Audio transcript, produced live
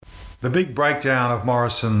The big breakdown of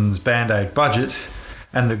Morrison's Band-Aid budget,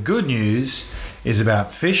 and the good news is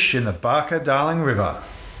about fish in the Barker-Darling River.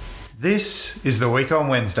 This is The Week on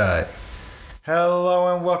Wednesday.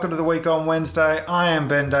 Hello and welcome to The Week on Wednesday. I am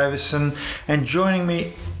Ben Davison, and joining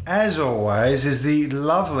me as always is the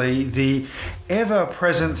lovely, the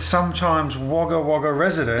ever-present, sometimes Wagga Wagga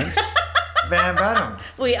resident, Van Badham.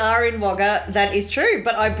 We are in Wagga, that is true,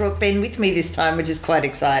 but I brought Ben with me this time, which is quite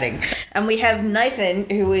exciting. And we have Nathan,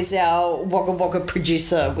 who is our Wagga Wagga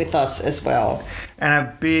producer, with us as well. And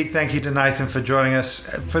a big thank you to Nathan for joining us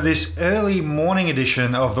for this early morning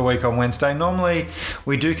edition of The Week on Wednesday. Normally,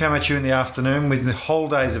 we do come at you in the afternoon with the whole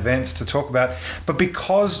day's events to talk about, but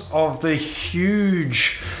because of the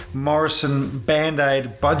huge Morrison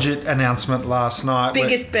Band-Aid budget announcement last night.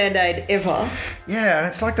 Biggest Band-Aid ever. Yeah, and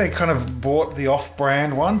it's like they kind of bought the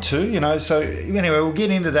off-brand one too, you know. So anyway, we'll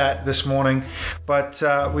get into that this morning, but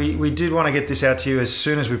we did want to get this out to you as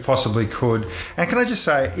soon as we possibly could. And can I just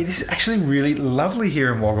say, it is actually really lovely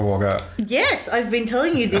here in Wagga Wagga. Yes, I've been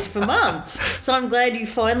telling you this for months. So I'm glad you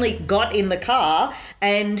finally got in the car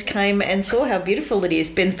and came and saw how beautiful it is.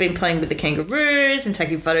 Ben's been playing with the kangaroos and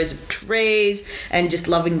taking photos of trees and just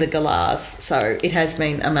loving the galahs. So it has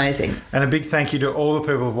been amazing. And a big thank you to all the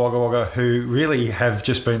people of Wagga Wagga who really have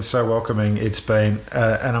just been so welcoming. It's been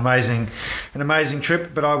an amazing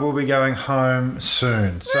trip, but I will be going home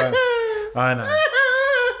soon. So I know.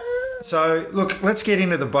 So, look, let's get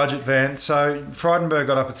into the budget, Van. So, Frydenberg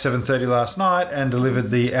got up at 7:30 last night and delivered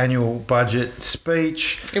the annual budget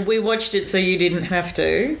speech. We watched it so you didn't have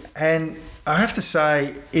to. And I have to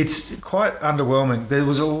say, it's quite underwhelming. There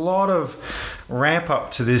was a lot of ramp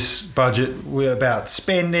up to this budget about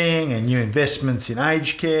spending and new investments in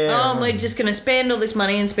aged care. Oh, we're just going to spend all this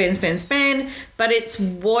money and spend. But it's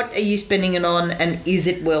what are you spending it on and is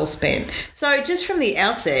it well spent? So just from the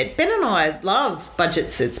outset, Ben and I love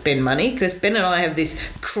budgets that spend money because Ben and I have this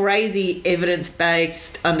crazy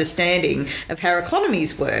evidence-based understanding of how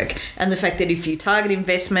economies work and the fact that if you target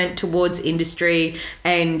investment towards industry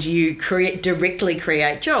and you directly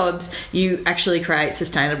create jobs, you actually create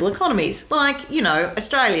sustainable economies. Like, you know,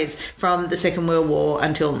 Australia's from the Second World War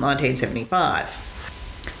until 1975.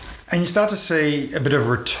 And you start to see a bit of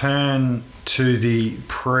return to the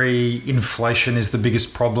pre-inflation is the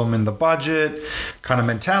biggest problem in the budget kind of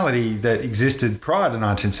mentality that existed prior to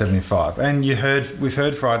 1975. And we've heard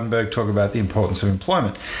Frydenberg talk about the importance of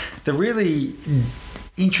employment. The really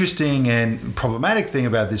interesting and problematic thing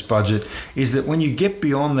about this budget is that when you get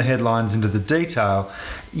beyond the headlines into the detail,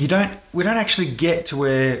 we don't actually get to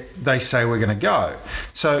where they say we're going to go.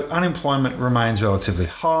 So unemployment remains relatively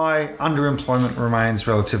high, underemployment remains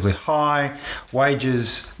relatively high,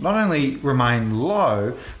 wages not only remain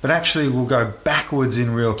low, but actually will go backwards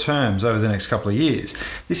in real terms over the next couple of years.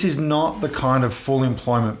 This is not the kind of full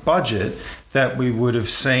employment budget that we would have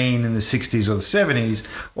seen in the 60s or the 70s,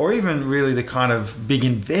 or even really the kind of big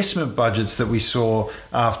investment budgets that we saw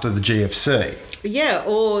after the GFC. Yeah,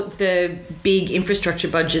 or the big infrastructure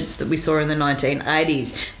budgets that we saw in the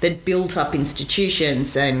 1980s that built up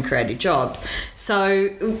institutions and created jobs. So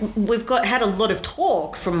we've had a lot of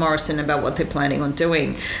talk from Morrison about what they're planning on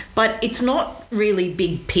doing, but it's not really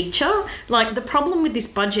big picture. Like, the problem with this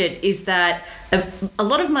budget is that a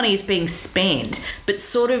lot of money is being spent, but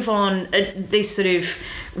sort of on these sort of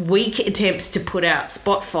weak attempts to put out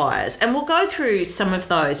spot fires. And we'll go through some of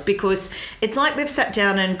those because it's like they've sat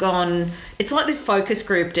down and gone, it's like they've focus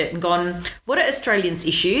grouped it and gone, what are Australians'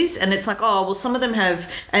 issues? And it's like, oh, well, some of them have,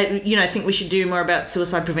 think we should do more about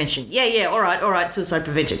suicide prevention. Yeah, all right, suicide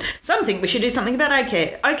prevention. Some think we should do something about aged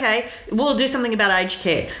care. Okay, we'll do something about aged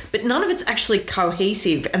care. But none of it's actually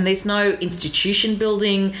cohesive and there's no institution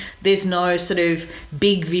building, there's no sort of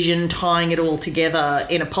big vision tying it all together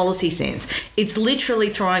in a policy sense. It's literally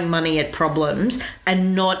throwing money at problems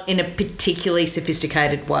and not in a particularly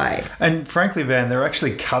sophisticated way. And frankly, Van, there are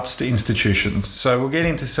actually cuts to institutions. So we'll get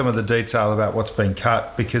into some of the detail about what's been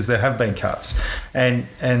cut because there have been cuts. And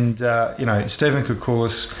Stephen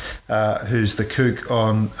Koukoulas, who's the kook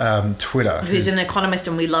on Twitter. Who's an economist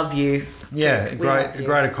and we love you. Yeah, a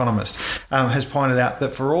great economist, has pointed out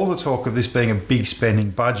that for all the talk of this being a big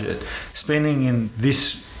spending budget, spending in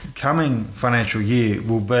this coming financial year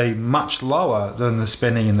will be much lower than the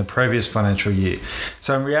spending in the previous financial year.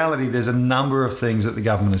 So in reality, there's a number of things that the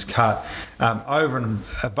government has cut over and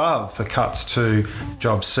above the cuts to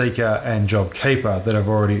JobSeeker and JobKeeper that have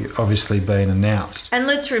already obviously been announced. And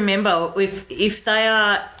let's remember, if they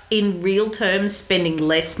are in real terms, spending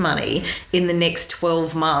less money in the next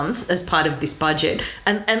 12 months as part of this budget.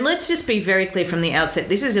 And let's just be very clear from the outset,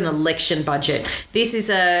 this is an election budget. This is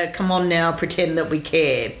a come on now, pretend that we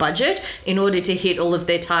care budget in order to hit all of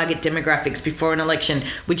their target demographics before an election,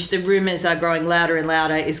 which the rumours are growing louder and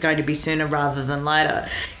louder is going to be sooner rather than later.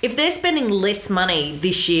 If they're spending less money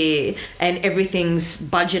this year and everything's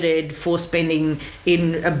budgeted for spending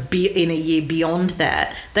in a year beyond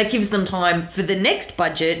that, that gives them time for the next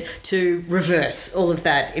budget to reverse all of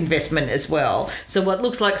that investment as well. So what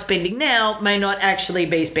looks like spending now may not actually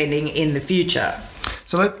be spending in the future.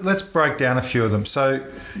 So let's break down a few of them. So,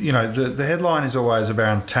 you know, the headline is always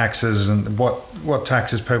around taxes and what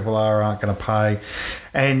taxes people are or aren't going to pay.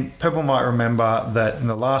 And people might remember that in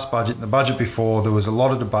the last budget, and the budget before, there was a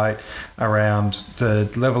lot of debate around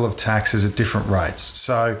the level of taxes at different rates.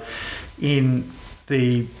 So in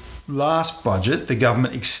the last budget, the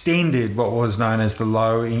government extended what was known as the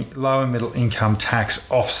low and middle income tax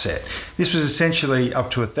offset. This was essentially up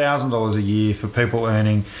to $1,000 a year for people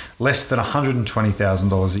earning less than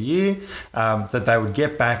 $120,000 a year that they would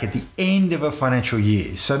get back at the end of a financial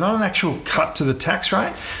year. So not an actual cut to the tax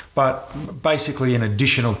rate, but basically an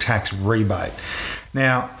additional tax rebate.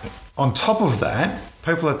 Now, on top of that,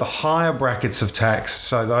 people at the higher brackets of tax,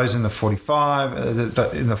 so those in the 45,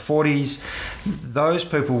 in the 40s, those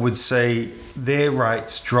people would see their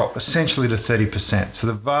rates drop essentially to 30%. So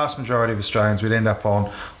the vast majority of Australians would end up on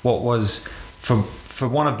what was, for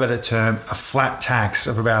want of a better term, a flat tax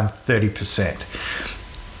of around 30%.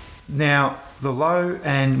 Now, the low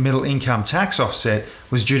and middle income tax offset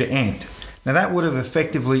was due to end. Now, that would have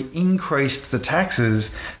effectively increased the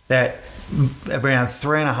taxes that around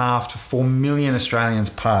 3.5 to 4 million Australians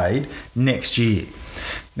paid next year.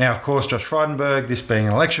 Now, of course, Josh Frydenberg, this being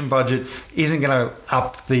an election budget, isn't going to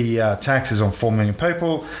up the taxes on 4 million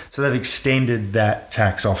people, so they've extended that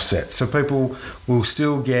tax offset. So people will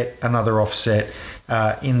still get another offset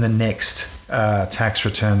in the next tax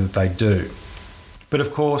return that they do. But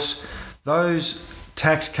of course, those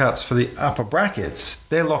tax cuts for the upper brackets,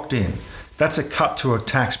 they're locked in. That's a cut to a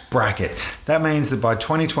tax bracket. That means that by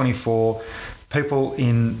 2024, people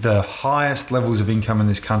in the highest levels of income in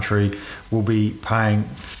this country will be paying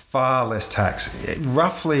far less tax,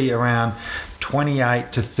 roughly around $28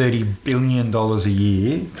 to $30 billion a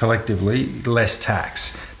year collectively less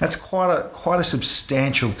tax. That's quite a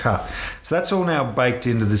substantial cut. So that's all now baked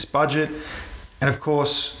into this budget. And of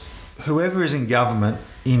course, whoever is in government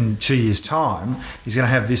in 2 years' time is going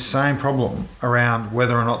to have this same problem around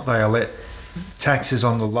whether or not they let taxes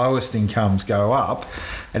on the lowest incomes go up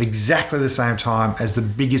at exactly the same time as the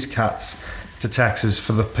biggest cuts to taxes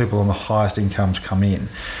for the people on the highest incomes come in.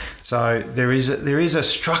 So there is a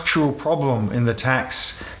structural problem in the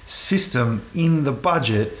tax system in the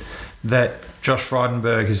budget that Josh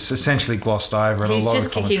Frydenberg has essentially glossed over. And he's a lot just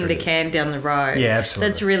of kicking the can down the road. Yeah, absolutely.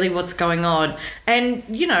 That's really what's going on. And,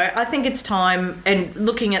 you know, I think it's time, and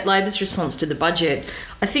looking at Labor's response to the budget,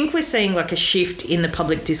 I think we're seeing like a shift in the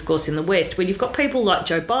public discourse in the West where you've got people like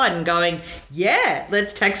Joe Biden going, yeah,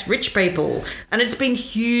 let's tax rich people. And it's been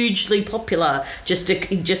hugely popular. Just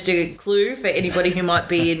a clue for anybody who might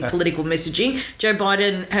be in political messaging. Joe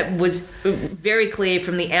Biden was very clear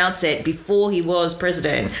from the outset before he was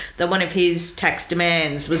president that one of his tax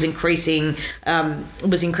demands was increasing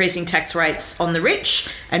tax rates on the rich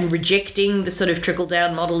and rejecting the sort of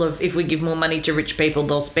trickle-down model of if we give more money to rich people,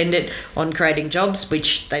 they'll spend it on creating jobs,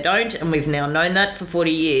 which they don't, and we've now known that for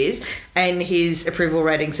 40 years, and his approval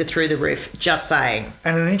ratings are through the roof, just saying.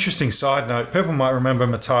 And an interesting side note, people might remember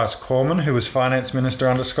Matthias Cormann, who was finance minister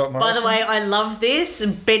under Scott Morrison. By the way, I love this.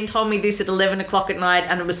 Ben told me this at 11 o'clock at night,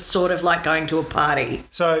 and it was sort of like going to a party.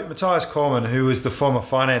 So Matthias Cormann, who was the former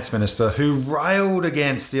finance minister, who railed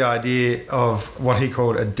against the idea of what he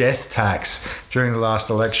called a death tax during the last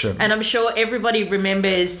election. And I'm sure everybody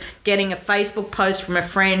remembers getting a Facebook post from a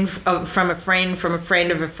friend,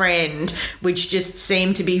 of a friend, which just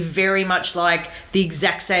seemed to be very much like the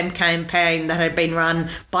exact same campaign that had been run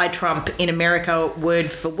by Trump in America, word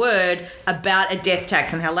for word, about a death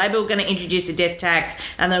tax and how Labor were going to introduce a death tax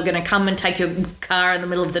and they were going to come and take your car in the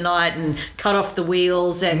middle of the night and cut off the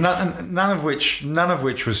wheels. And none of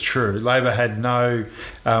which was true. Labor had no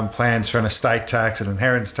plans for an estate tax, an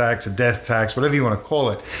inheritance tax, a death tax, whatever you want to call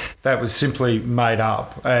it. That was simply made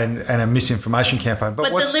up and a misinformation campaign. But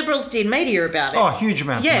the Liberals did media about it. Oh, huge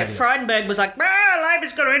amounts of media. Yeah, Frydenberg was like,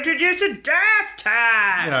 Labor's going to introduce a death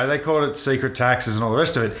tax. You know, they called it secret taxes and all the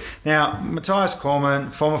rest of it. Now, Matthias Cormann,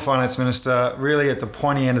 former finance minister, really at the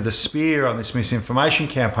pointy end of the spear on this misinformation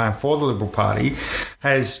campaign for the Liberal Party,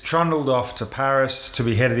 has trundled off to Paris to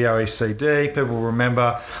be head of the OECD. People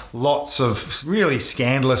remember lots of really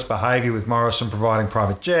scandalous behaviour with Morrison providing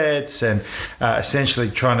private jets and essentially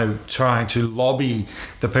trying to lobby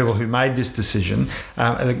the people who made this decision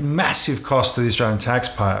at a massive cost to the Australian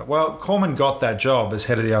taxpayer. Well, Cormann got that job as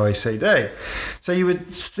head of the OECD. So you would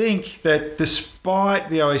think that despite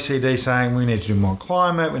the OECD saying we need to do more on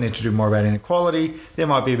climate, we need to do more about inequality, there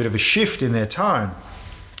might be a bit of a shift in their tone.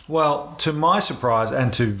 Well, to my surprise,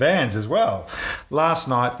 and to Van's as well, last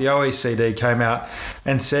night the OECD came out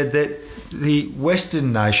and said that the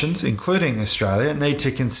Western nations, including Australia, need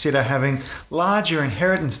to consider having larger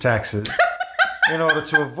inheritance taxes in order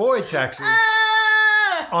to avoid taxes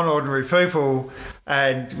on ordinary people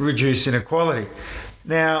and reduce inequality.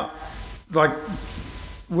 Now, like,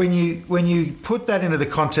 when you put that into the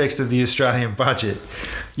context of the Australian budget,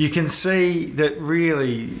 you can see that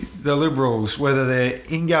really the Liberals, whether they're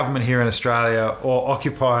in government here in Australia or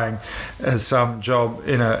occupying some job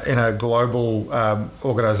in a global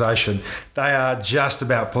organisation, they are just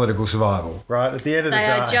about political survival, right? At the end of the day,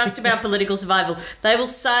 they are just about political survival. They will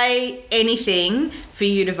say anything for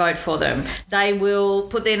you to vote for them. They will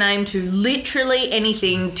put their name to literally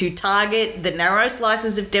anything to target the narrow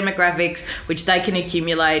slices of demographics which they can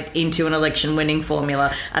accumulate into an election winning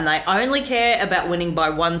formula. And they only care about winning by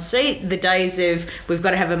one seat. The days of we've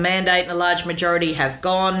got to have a mandate and a large majority have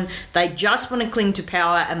gone. They just want to cling to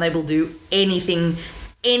power, and they will do anything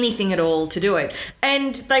at all to do it.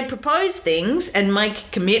 And they propose things and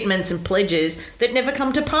make commitments and pledges that never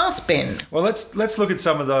come to pass, Ben. Well, let's look at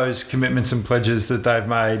some of those commitments and pledges that they've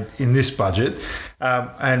made in this budget,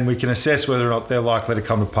 and we can assess whether or not they're likely to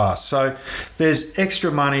come to pass. So there's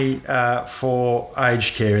extra money for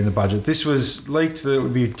aged care in the budget. This was leaked that it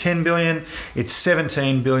would be $10 billion. It's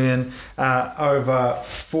 $17 billion over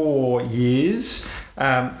 4 years.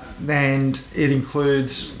 And it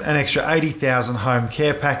includes an extra 80,000 home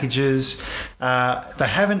care packages. They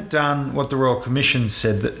haven't done what the Royal Commission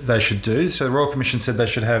said that they should do. So the Royal Commission said they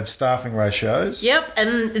should have staffing ratios. Yep,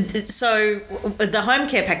 and so the home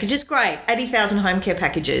care package is great, 80,000 home care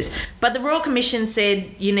packages. But the Royal Commission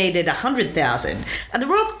said you needed 100,000. And the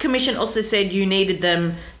Royal Commission also said you needed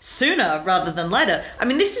them sooner rather than later. I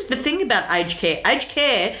mean, this is the thing about aged care. Aged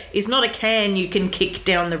care is not a can you can kick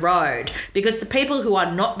down the road, because the people who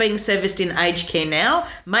are not being serviced in aged care now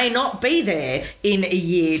may not be there in a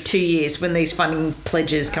year, 2 years when these funding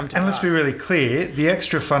pledges come to pass. And let's be really clear, the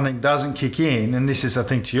extra funding doesn't kick in, and this is, I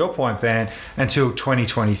think, to your point, Van, until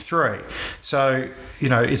 2023. So, you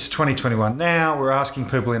know, it's 2021 now. We're asking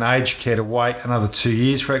people in aged care to wait another 2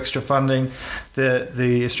 years for extra funding.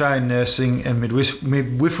 The Australian Nursing and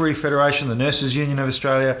Midwifery Federation, the Nurses Union of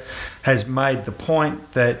Australia, has made the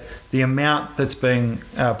point that the amount that's being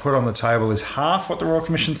put on the table is half what the Royal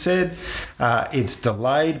Commission said. It's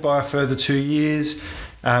delayed by a further 2 years.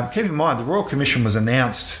 Keep in mind, the Royal Commission was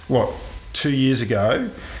announced, 2 years ago?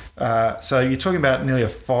 So you're talking about nearly a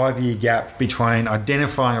 5-year gap between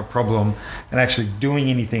identifying a problem and actually doing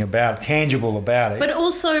anything about it, tangible about it. But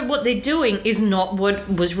also what they're doing is not what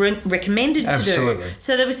was recommended to Absolutely. do.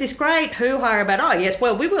 So there was this great hoo-ha about,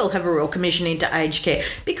 we will have a Royal Commission into aged care,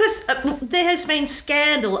 because there has been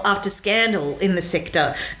scandal after scandal in the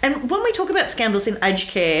sector. And when we talk about scandals in aged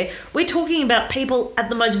care, we're talking about people at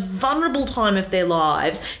the most vulnerable time of their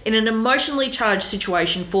lives in an emotionally charged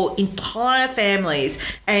situation for entire families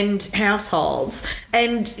and households,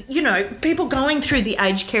 and people going through the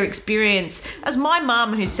aged care experience. As my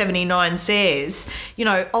mum, who's 79, says,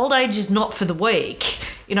 old age is not for the weak.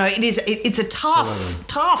 It's a tough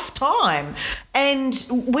time. And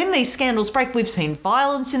when these scandals break, we've seen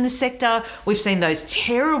violence in the sector. We've seen those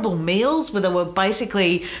terrible meals where they were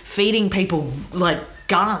basically feeding people like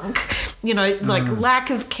gunk, lack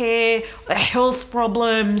of care, health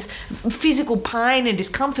problems, physical pain and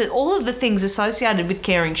discomfort, all of the things associated with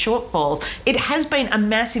caring shortfalls. It has been a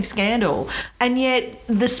massive scandal. And yet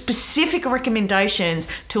the specific recommendations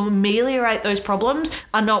to ameliorate those problems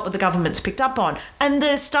are not what the government's picked up on. And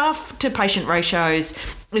the staff to patient ratios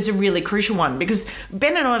is a really crucial one, because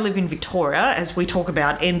Ben and I live in Victoria, as we talk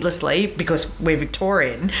about endlessly because we're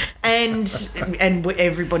Victorian, and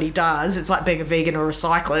everybody does. It's like being a vegan or a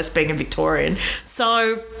cyclist, being a Victorian.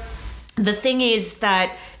 So the thing is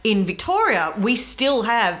that in Victoria, we still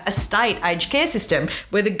have a state aged care system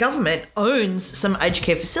where the government owns some aged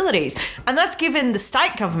care facilities. And that's given the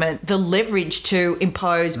state government the leverage to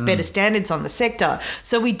impose better standards on the sector.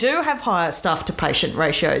 So we do have higher staff to patient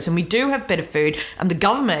ratios, and we do have better food, and the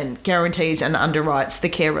government guarantees and underwrites the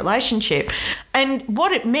care relationship. And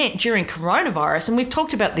what it meant during coronavirus, and we've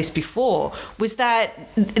talked about this before, was that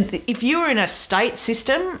if you were in a state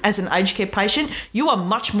system as an aged care patient, you are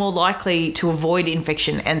much more likely to avoid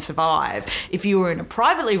infection and survive. If you were in a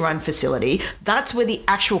privately run facility, that's where the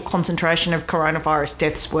actual concentration of coronavirus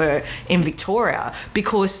deaths were in Victoria,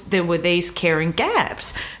 because there were these caring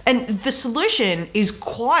gaps. And the solution is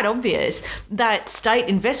quite obvious, that state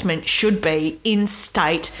investment should be in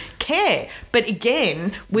state care. But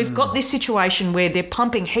again, we've got this situation where they're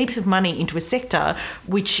pumping heaps of money into a sector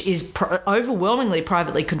which is overwhelmingly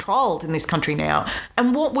privately controlled in this country now.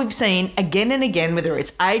 And what we've seen again and again, whether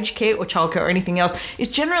it's aged care or childcare or anything else, is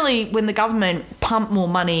generally when the government pump more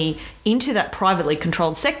money into that privately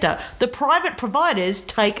controlled sector, the private providers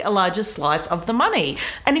take a larger slice of the money.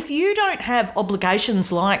 And if you don't have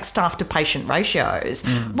obligations like staff to patient ratios,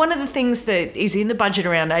 one of the things that is in the budget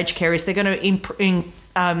around aged care is they're going to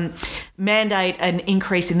mandate an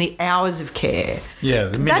increase in the hours of care. Yeah,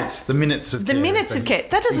 the minutes of care. The minutes of care.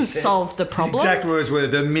 That doesn't solve the problem. His exact words were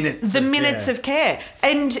the minutes of care.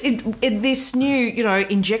 And this new,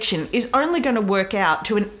 injection is only going to work out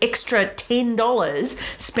to an extra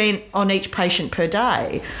 $10 spent on each patient per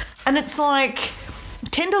day. And it's like,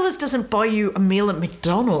 $10 doesn't buy you a meal at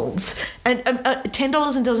McDonald's, and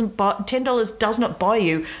 $10 does not buy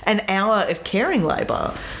you an hour of caring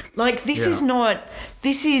labour. Like, this is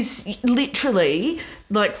literally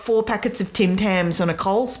like 4 packets of Tim Tams on a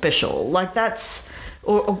Coles special. Like, that's,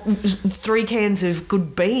 or 3 cans of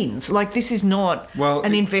good beans. Like, this is not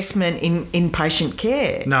an investment in patient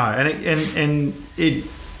care. No, and it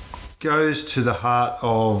goes to the heart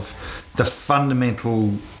of the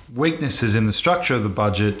fundamental weaknesses in the structure of the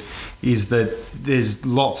budget, is that there's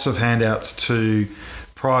lots of handouts to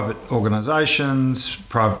private organisations,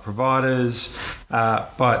 private providers,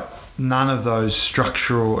 but none of those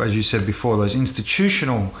structural, as you said before, those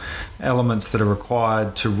institutional elements that are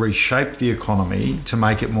required to reshape the economy to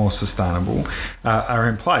make it more sustainable are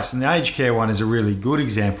in place. And the aged care one is a really good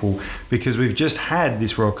example, because we've just had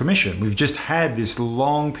this Royal Commission. We've just had this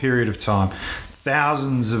long period of time,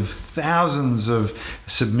 thousands of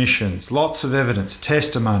submissions, lots of evidence,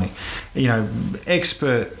 testimony,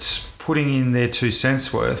 experts putting in their 2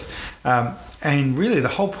 cents worth. And really the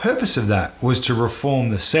whole purpose of that was to reform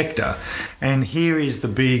the sector. And here is the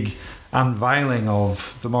big unveiling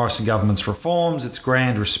of the Morrison government's reforms, its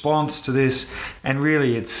grand response to this. And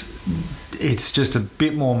really it's just a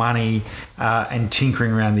bit more money and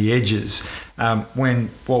tinkering around the edges, when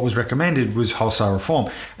what was recommended was wholesale reform.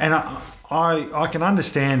 And I can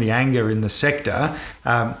understand the anger in the sector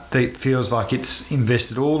that feels like it's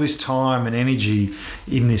invested all this time and energy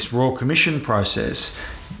in this Royal Commission process.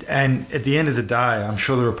 And at the end of the day, I'm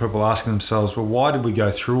sure there are people asking themselves, well, why did we go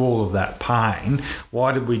through all of that pain?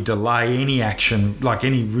 Why did we delay any action, like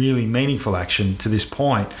any really meaningful action, to this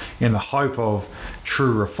point in the hope of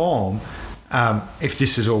true reform, if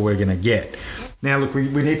this is all we're going to get? Now, look, we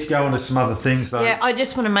need to go on to some other things, though. Yeah, I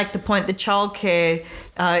just want to make the point that childcare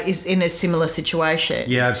is in a similar situation.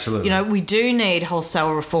 Yeah, absolutely. We do need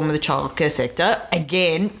wholesale reform of the childcare sector.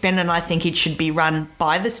 Again, Ben and I think it should be run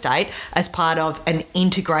by the state as part of an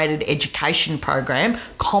integrated education program,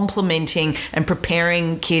 complementing and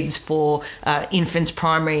preparing kids for infants,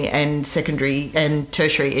 primary and secondary and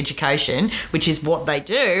tertiary education, which is what they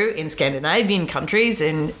do in Scandinavian countries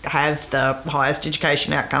and have the highest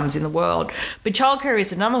education outcomes in the world. But childcare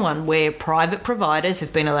is another one where private providers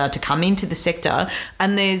have been allowed to come into the sector,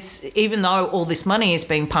 and there's, even though all this money is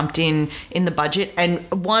being pumped in the budget, and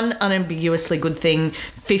one unambiguously good thing,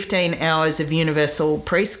 15 hours of universal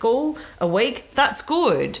preschool a week, that's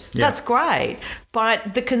good. Yeah. That's great.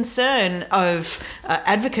 But the concern of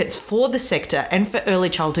advocates for the sector and for early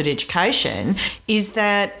childhood education is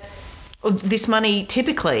that this money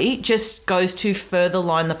typically just goes to further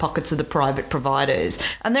line the pockets of the private providers.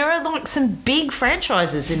 And there are like some big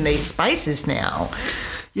franchises in these spaces now.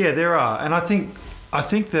 Yeah, there are. And I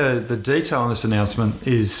think the detail in this announcement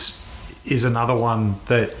is another one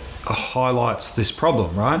that highlights this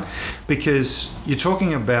problem, right? Because you're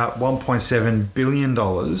talking about $1.7 billion in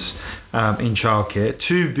childcare,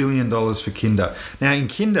 $2 billion for kinder. Now, in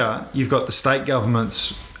kinder, you've got the state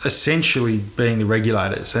governments essentially being the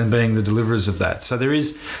regulators and being the deliverers of that. So there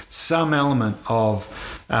is some element of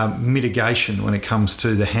mitigation when it comes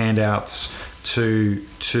to the handouts to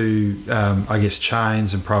I guess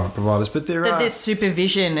chains and private providers, but there's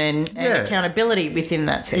supervision and accountability within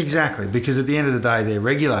that sector. Exactly, because at the end of the day, they're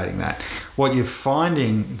regulating that. What you're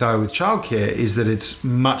finding though with childcare is that it's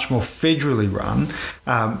much more federally run,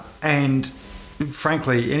 and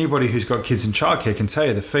frankly, anybody who's got kids in childcare can tell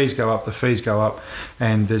you the fees go up,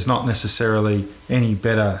 and there's not necessarily any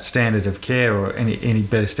better standard of care or any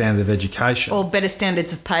better standard of education. Or better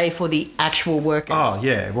standards of pay for the actual workers. Oh,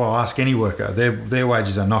 yeah. Well, ask any worker. Their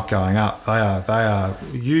wages are not going up. They are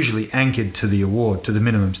usually anchored to the award, to the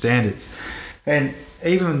minimum standards. And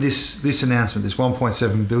even this announcement, this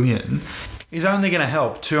 $1.7 billion, is only going to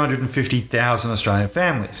help 250,000 Australian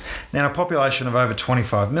families. Now, in a population of over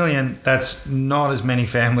 25 million, that's not as many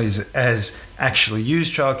families as actually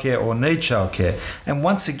use childcare or need childcare. And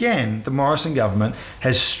once again, the Morrison government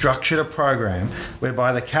has structured a program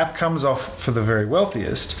whereby the cap comes off for the very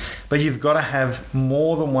wealthiest, but you've got to have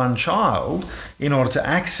more than one child in order to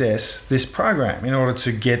access this program, in order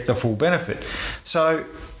to get the full benefit. So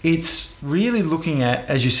it's really looking at,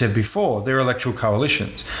 as you said before, their electoral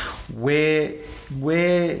coalitions. Where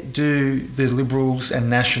do the Liberals and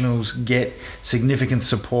Nationals get significant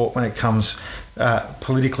support when it comes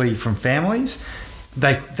politically from families?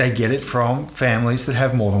 They get it from families that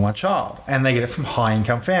have more than one child, and they get it from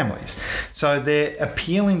high-income families. So they're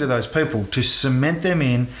appealing to those people to cement them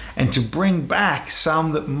in and to bring back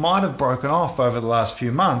some that might have broken off over the last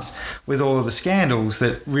few months with all of the scandals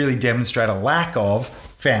that really demonstrate a lack of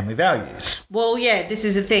family values. Well, yeah, this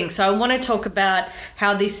is the thing. So I want to talk about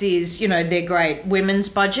how this is, their great women's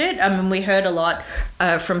budget. I mean, we heard a lot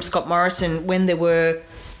from Scott Morrison when there were,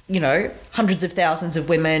 hundreds of thousands of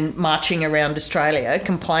women marching around Australia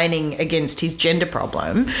complaining against his gender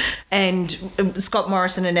problem. And Scott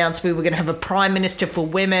Morrison announced we were going to have a Prime Minister for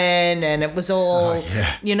women, and it was all,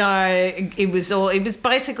 it was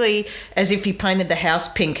basically as if he painted the house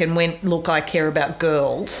pink and went, look, I care about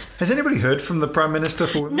girls. Has anybody heard from the Prime Minister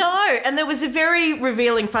for women? No, and there was a very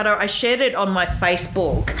revealing photo. I shared it on my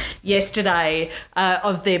Facebook yesterday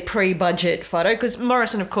of their pre-budget photo, because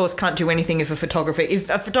Morrison, of course, can't do anything if a photographer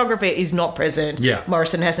is not present. Yeah.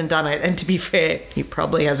 Morrison hasn't done it, and to be fair, he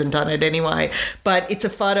probably hasn't done it anyway. But it's a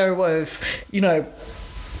photo of,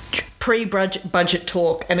 pre-budget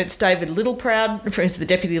talk, and it's David Littleproud, who's the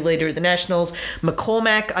Deputy Leader of the Nationals.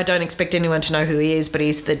 McCormack, I don't expect anyone to know who he is, but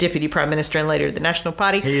he's the Deputy Prime Minister and Leader of the National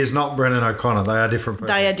Party. He is not Brendan O'Connor. They are different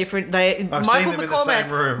people. They are different. I've seen them in the same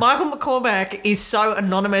room. Michael McCormack is so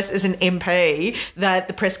anonymous as an MP that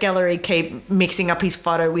the press gallery keep mixing up his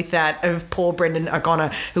photo with that of poor Brendan O'Connor,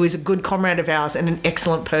 who is a good comrade of ours and an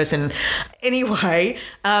excellent person. Anyway,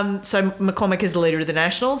 so McCormack is the Leader of the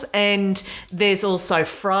Nationals, and there's also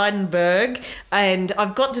Frydenberg. And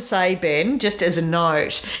I've got to say, Ben, just as a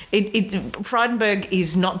note, Frydenberg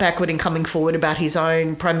is not backward in coming forward about his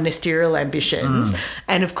own prime ministerial ambitions.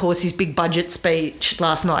 And of course, his big budget speech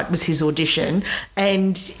last night was his audition,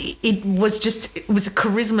 and it was a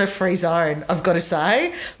charisma-free zone, I've got to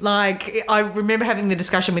say. Like, I remember having the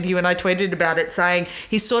discussion with you, and I tweeted about it saying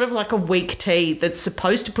he's sort of like a weak tea that's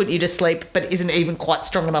supposed to put you to sleep but isn't even quite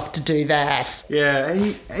strong enough to do that. Yeah,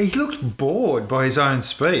 he looked bored by his own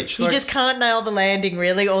speech. He just can't nail the landing,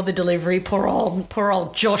 really, or the delivery. Poor old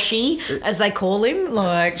Joshy, as they call him.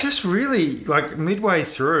 Just really, midway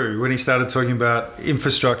through, when he started talking about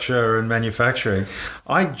infrastructure and manufacturing,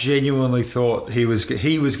 I genuinely thought he was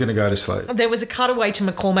going to go to sleep. There was a cutaway to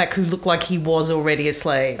McCormack who looked like he was already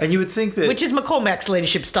asleep. And you would think that... Which is McCormack's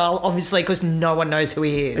leadership style, obviously, because no one knows who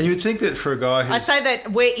he is. And you would think that for a guy who's... I say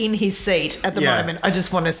that we're in his seat at the moment. I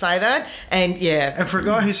just want to say that. And, yeah. And for a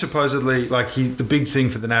guy who supposedly, the big thing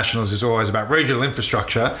for the Nationals is always about regional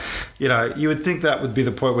infrastructure, you would think that would be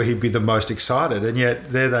the point where he'd be the most excited. And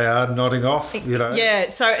yet, there they are, nodding off, Yeah,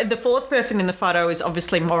 so the fourth person in the photo is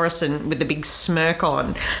obviously Morrison with the big smirk on.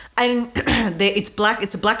 And it's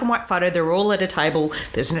a black and white photo. They're all at a table.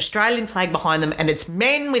 There's an Australian flag behind them, and it's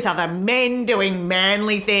men with other men doing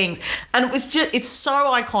manly things. And it's so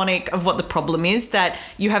iconic of what the problem is, that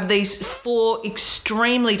you have these four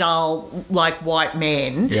extremely dull, white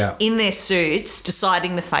men in their suits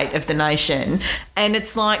deciding the fate of the nation. And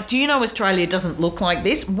it's like, do you know Australia doesn't look like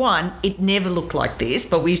this? One, it never looked like this,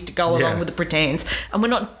 but we used to go along with the pretense, and we're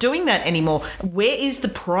not doing that anymore. Where is the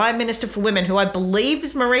Prime Minister for Women, who I believe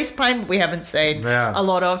is Marise Payne, but we haven't seen a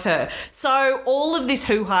lot of her. So all of this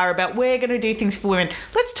hoo-ha about we're going to do things for women,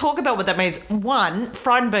 let's talk about what that means. One,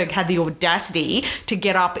 Frydenberg had the audacity to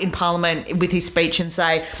get up in Parliament with his speech and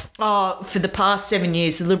say, for the past 7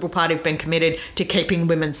 years, the Liberal Party have been committed to keeping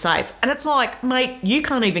women safe. And it's like, mate, you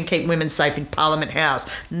can't even keep women safe in Parliament House.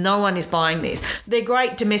 No one is buying this. Their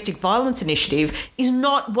great domestic violence initiative is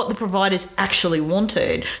not what the providers actually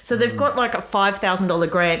wanted. So they've got like a $5,000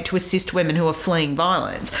 grant to assist women who are fleeing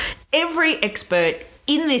violence. Every expert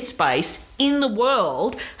in this space in the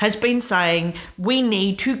world has been saying we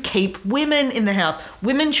need to keep women in the house.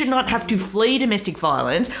 Women should not have to flee domestic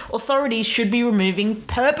violence. Authorities should be removing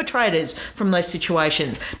perpetrators from those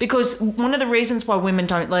situations, because one of the reasons why women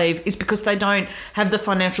don't leave is because they don't have the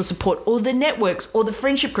financial support or the networks or the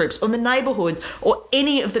friendship groups or the neighbourhoods or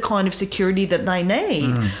any of the kind of security that they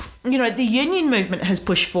need. You know, the union movement has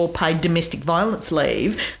pushed for paid domestic violence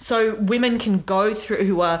leave, so women can go through,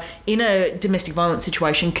 who are in a domestic violence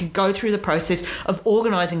situation, can go through the process of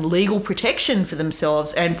organising legal protection for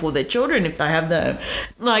themselves and for their children if they have them.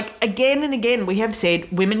 Like, again and again, we have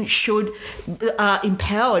said women should are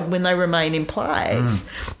empowered when they remain in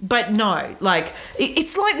place. But no, like,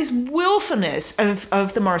 it's like this willfulness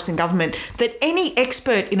of the Morrison government that any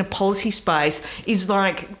expert in a policy space is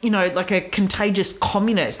like, you know, like a contagious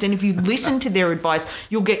communist. And if you listen to their advice,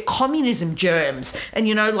 you'll get communism germs and,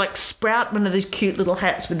 you know, like sprout one of those cute little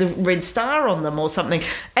hats with the red star on them or something.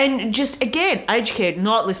 And just, again, aged care,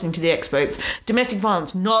 not listening to the experts. Domestic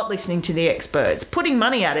violence, not listening to the experts. Putting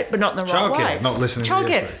money at it, but not in the right way. Childcare, not listening to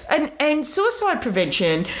the experts. And suicide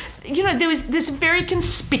prevention, you know, there's a very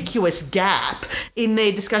conspicuous gap in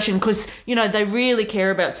their discussion because, you know, they really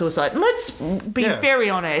care about suicide. And let's be very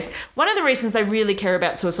honest. One of the reasons they really care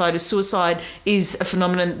about suicide is a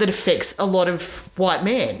phenomenon that affects a lot of white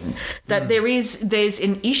men. That there's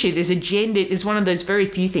an issue, there's a gender, is one of those very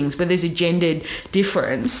few things where there's a gendered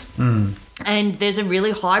difference. And there's a really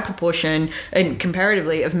high proportion, and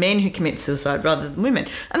comparatively, of men who commit suicide rather than women.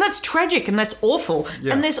 And that's tragic and that's awful.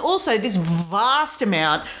 Yeah. And there's also this vast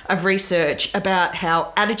amount of research about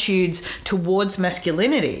how attitudes towards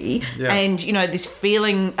masculinity and, you know, this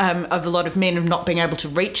feeling of a lot of men of not being able to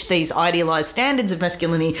reach these idealised standards of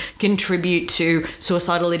masculinity contribute to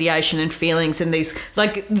suicidal ideation and feelings. And these,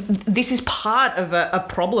 like, this is part of a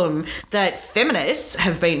problem that feminists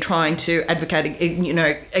have been trying to advocate, you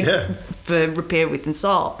know, for repair with and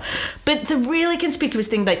solve. But the really conspicuous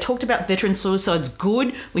thing, they talked about veteran suicide's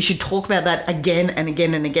good. We should talk about that again and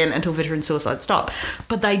again and again until veteran suicide stop.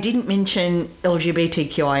 But they didn't mention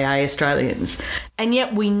LGBTQIA Australians. And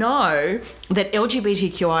yet we know that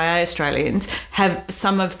LGBTQIA Australians have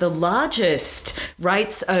some of the largest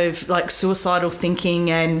rates of like suicidal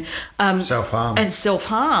thinking and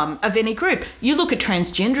self-harm of any group. You look at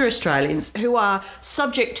transgender Australians who are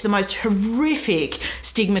subject to the most horrific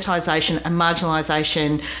stigmatisation and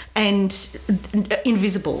marginalisation and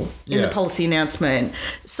invisible in the policy announcement.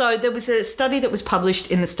 So there was a study that was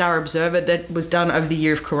published in the Star Observer that was done over the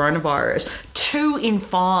year of coronavirus. 2 in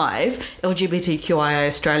 5 LGBTQIA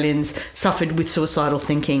Australians suffered with suicidal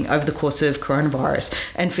thinking over the course of coronavirus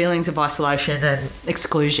and feelings of isolation and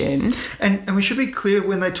exclusion. And we should be clear,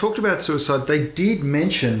 when they talked about suicide, they did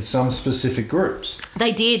mention some specific groups.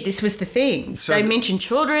 They did. This was the thing. So they mentioned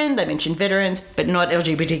children, they mentioned veterans, but not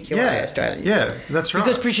LGBTQIA Australians. Yeah, that's right.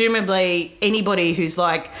 Because presumably anybody who's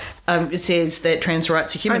like says that trans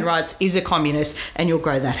rights are human rights is a communist, and you'll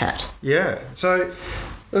grow that hat. Yeah. So,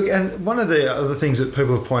 look, and one of the other things that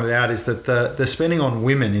people have pointed out is that the spending on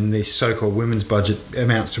women in the so-called women's budget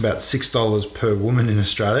amounts to about $6 per woman in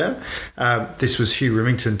Australia. This was Hugh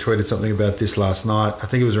Remington tweeted something about this last night. I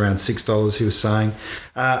think it was around $6 he was saying.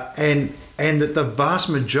 And that the vast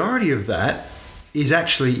majority of that is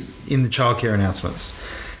actually in the childcare announcements.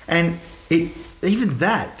 And even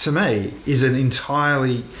that, to me, is an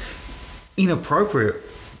entirely inappropriate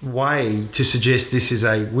way to suggest this is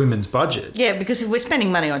a women's budget. Yeah, because if we're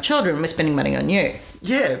spending money on children, we're spending money on you.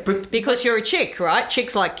 Yeah, but... Because you're a chick, right?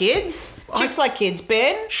 Chicks like kids. Chicks like kids,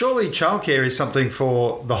 Ben. Surely childcare is something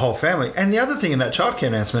for the whole family. And the other thing in that childcare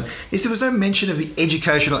announcement is there was no mention of the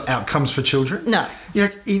educational outcomes for children. No. Yeah,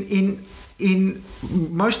 in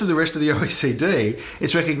most of the rest of the OECD,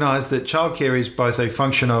 it's recognised that childcare is both a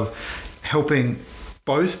function of helping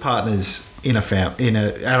both partners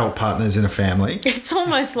adult partners in a family. It's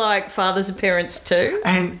almost like fathers and parents too.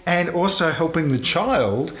 And also helping the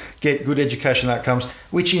child get good educational outcomes,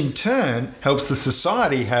 which in turn helps the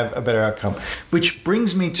society have a better outcome. Which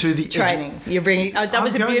brings me to the training. You're bringing that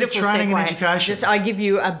was a beautiful training segue. And education. I give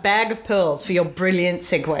you a bag of pearls for your brilliant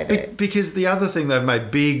segue there. Because the other thing they've made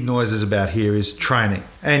big noises about here is training,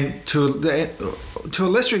 and to a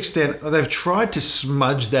lesser extent, they've tried to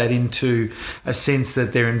smudge that into a sense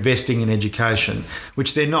that they're investing in education,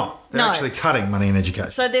 which they're not. They're No. actually cutting money in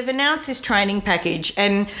education. So they've announced this training package,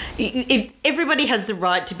 and everybody has the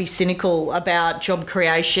right to be cynical about job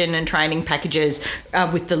creation and training packages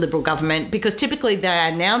with the Liberal government, because typically they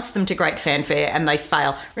announce them to great fanfare and they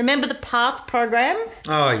fail. Remember the PATH program?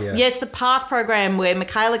 Oh, yeah. Yes, the PATH program where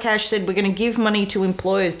Michaela Cash said we're going to give money to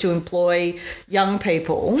employers to employ young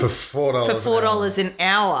people For $4 for $4 an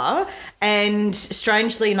hour, and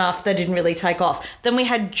strangely enough, they didn't really take off. Then we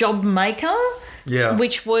had Job Maker, Yeah.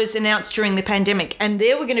 which was announced during the pandemic, and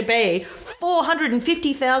there were going to be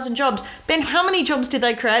 450,000 jobs. Ben, how many jobs did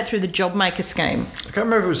they create through the Job Maker scheme? I can't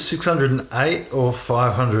remember if it was 608 or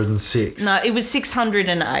 506. No, it was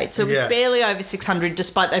 608. So it was Yeah. barely over 600,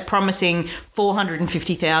 despite they promising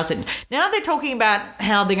 450,000. Now they're talking about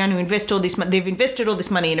how they're going to invest all this money. They've invested all this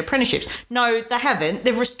money in apprenticeships. No, they haven't.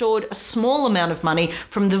 They've restored a small amount of money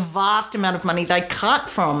from the vast amount of money they cut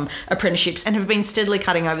from apprenticeships and have been steadily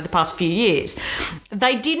cutting over the past few years.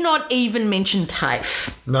 They did not even mention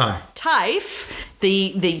TAFE. No. TAFE,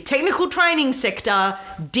 the technical training sector,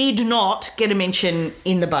 did not get a mention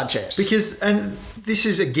in the budget. Because, and this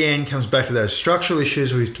is again comes back to those structural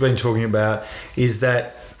issues we've been talking about, is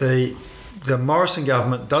that the Morrison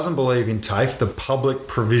government doesn't believe in TAFE, the public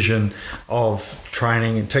provision of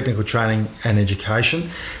training and technical training and education.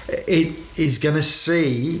 It is going to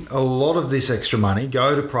see a lot of this extra money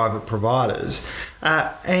go to private providers.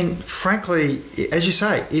 And frankly, as you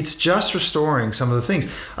say, it's just restoring some of the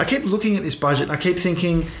things. I keep looking at this budget and I keep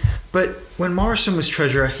thinking, but when Morrison was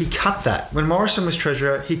Treasurer, he cut that. When Morrison was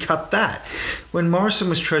Treasurer, he cut that. When Morrison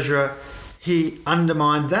was Treasurer, he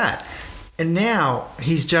undermined that. And now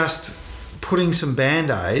he's just putting some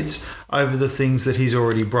band-aids over the things that he's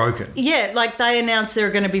already broken. Yeah, like they announced there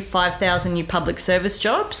are going to be 5,000 new public service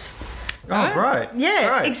jobs. Oh, great.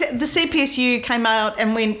 Yeah, Great. except the CPSU came out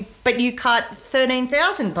and went, but you cut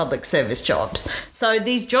 13,000 public service jobs. So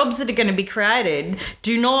these jobs that are going to be created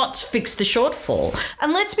do not fix the shortfall.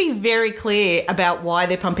 And let's be very clear about why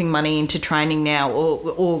they're pumping money into training now,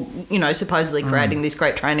 or you know, supposedly creating these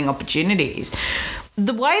great training opportunities.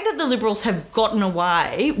 The way that the Liberals have gotten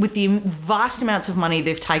away with the vast amounts of money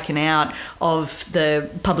they've taken out of the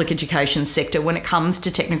public education sector when it comes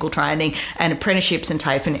to technical training and apprenticeships and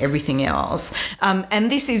TAFE and everything else. And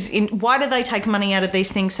this is, why do they take money out of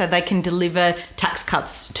these things? So they can deliver tax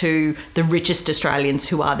cuts to the richest Australians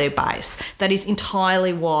who are their base. That is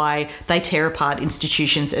entirely why they tear apart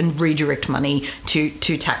institutions and redirect money to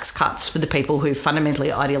tax cuts for the people who fundamentally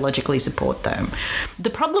ideologically support them. The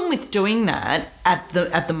problem with doing that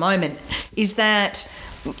at the moment is that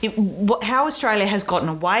how Australia has gotten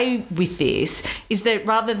away with this is that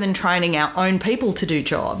rather than training our own people to do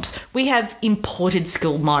jobs, we have imported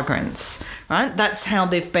skilled migrants, right? That's how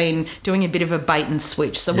they've been doing a bit of a bait and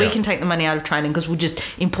switch. So we can take the money out of training because we'll just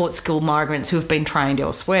import skilled migrants who have been trained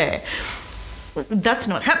elsewhere. That's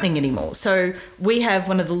not happening anymore. So we have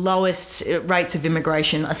one of the lowest rates of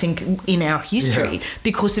immigration, I think, in our history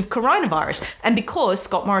because of coronavirus. And because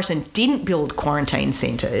Scott Morrison didn't build quarantine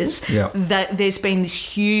centres, that there's been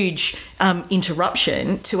this huge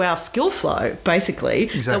interruption to our skill flow, basically,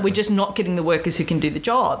 that we're just not getting the workers who can do the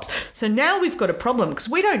jobs. So now we've got a problem because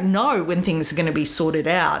we don't know when things are going to be sorted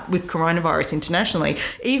out with coronavirus internationally.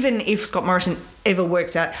 Even if Scott Morrison ever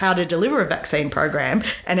works out how to deliver a vaccine program,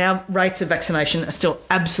 and our rates of vaccination are still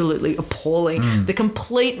absolutely appalling. The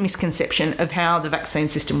complete misconception of how the vaccine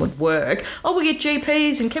system would work. Oh, we get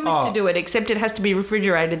GPs and chemists to do it, except it has to be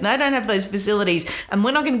refrigerated. And they don't have those facilities, and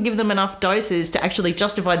we're not going to give them enough doses to actually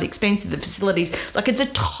justify the expense of the facilities. Like, it's a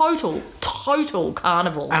total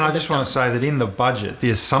carnival. And I just want to say that in the budget, the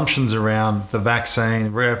assumptions around the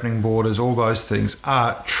vaccine, reopening borders, all those things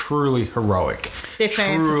are truly heroic. They're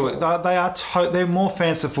fanciful. They are they're more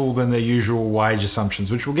fanciful than their usual wage assumptions,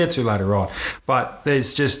 which we'll get to later on. But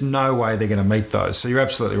there's just no way they're going to meet those. So you're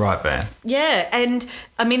absolutely right, Van. Yeah, and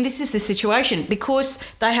I mean, this is the situation. Because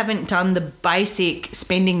they haven't done the basic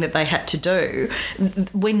spending that they had to do,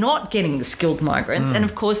 we're not getting the skilled migrants. And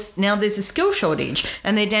of course, now there's a skill shortage,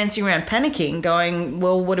 and they're dancing around panicking, going,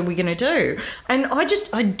 well, what are we going to do? And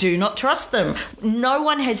I do not trust them. No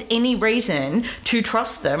one has any reason to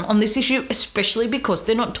trust them on this issue, especially because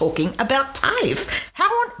they're not talking about TAFE. How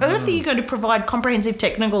on earth are you going to provide comprehensive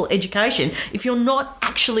technical education if you're not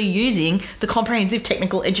actually using the comprehensive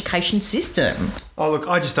technical education system? Oh, look,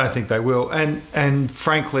 I just don't think they will. And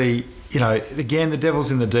frankly, you know, again, the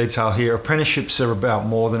devil's in the detail here. Apprenticeships are about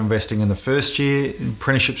more than investing in the first year.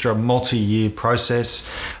 Apprenticeships are a multi-year process.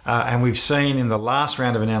 And we've seen in the last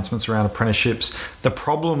round of announcements around apprenticeships, the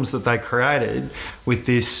problems that they created with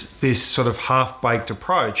this sort of half-baked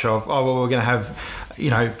approach of, oh, well, we're going to have, you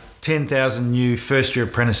know, 10,000 new first-year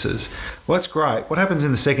apprentices. Well, that's great. What happens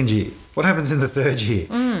in the second year? What happens in the third year?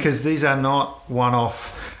 Because these are not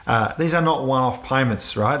one-off. These are not one-off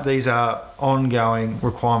payments, right? These are ongoing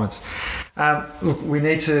requirements. Look, we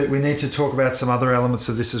need to talk about some other elements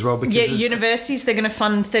of this as well. Because universities, they're going to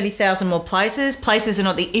fund 30,000 more places. Places are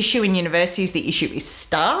not the issue in universities. The issue is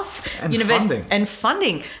staff and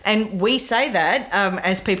funding. And we say that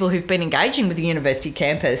as people who've been engaging with the university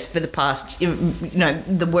campus for the past,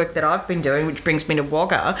 the work that I've been doing, which brings me to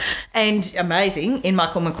Wagga, and amazing in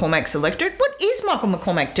Michael McCormack's electorate. What is Michael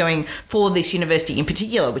McCormack doing for this university in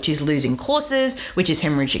particular, which is losing courses, which is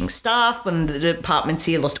hemorrhaging staff when the departments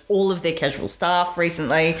here lost all of their casual staff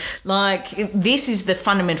recently? Like, this is the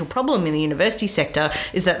fundamental problem in the university sector,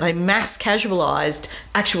 is that they mass casualised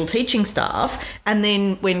actual teaching staff, and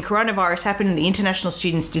then when coronavirus happened and the international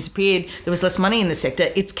students disappeared, there was less money in the sector.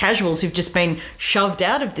 It's casuals who've just been shoved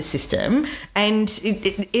out of the system, and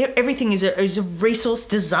everything is a resource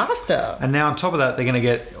disaster. And now on top of that, they're going to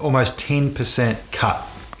get almost 10% cut.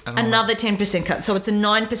 Another 10% cut. So it's a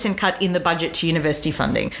 9% cut in the budget to university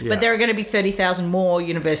funding. Yeah. But there are going to be 30,000 more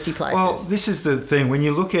university places. Well, this is the thing. When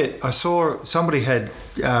you look at... I saw somebody had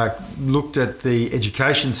looked at the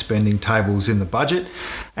education spending tables in the budget,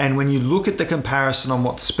 and when you look at the comparison on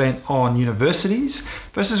what's spent on universities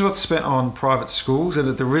versus what's spent on private schools, and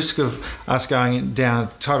at the risk of us going down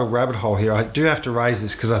a total rabbit hole here, I do have to raise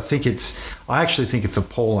this because I actually think it's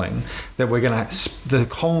appalling that the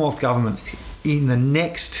Commonwealth Government in the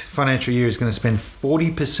next financial year is going to spend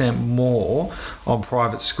 40% more on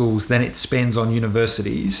private schools than it spends on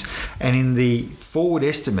universities. And in the forward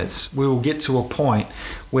estimates, we will get to a point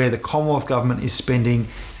where the Commonwealth Government is spending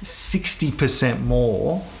 60%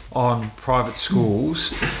 more on private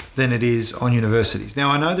schools than it is on universities.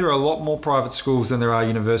 Now, I know there are a lot more private schools than there are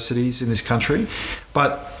universities in this country,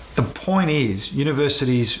 but the point is,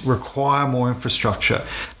 universities require more infrastructure.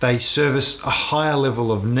 They service a higher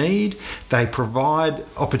level of need. They provide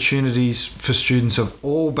opportunities for students of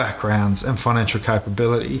all backgrounds and financial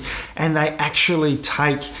capability. And they actually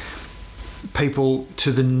take people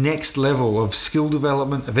to the next level of skill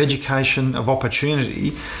development, of education, of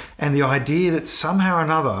opportunity. And the idea that somehow or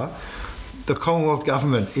another, the Commonwealth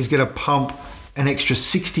Government is going to pump an extra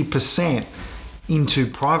 60% into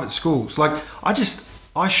private schools.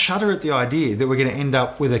 I shudder at the idea that we're going to end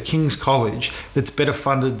up with a King's College that's better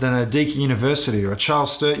funded than a Deakin University or a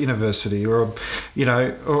Charles Sturt University or a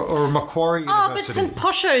Macquarie University. Oh, but St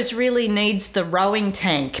Posho's really needs the rowing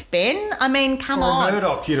tank, Ben. I mean, come on. Or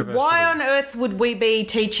Murdoch University. Why on earth would we be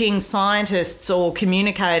teaching scientists or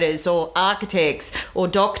communicators or architects or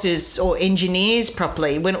doctors or engineers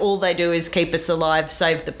properly when all they do is keep us alive,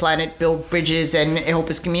 save the planet, build bridges and help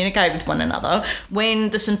us communicate with one another, when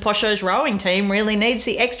the St Posho's rowing team really needs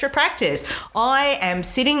the extra practice? I am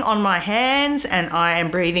sitting on my hands and I am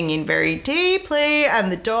breathing in very deeply,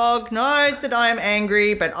 and the dog knows that I am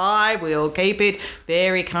angry, but I will keep it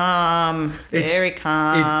very calm.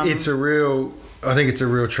 I think it's a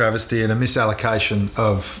real travesty and a misallocation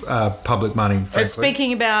of public money, frankly.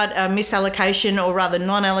 Speaking about misallocation, or rather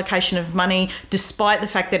non-allocation of money, despite the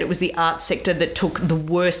fact that it was the arts sector that took the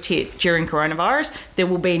worst hit during coronavirus, there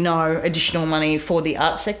will be no additional money for the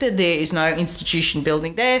arts sector. There is no institution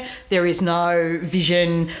building there. There is no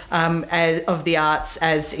vision of the arts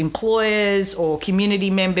as employers or community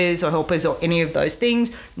members or helpers or any of those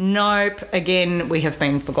things. Nope. Again, we have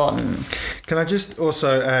been forgotten. Can I just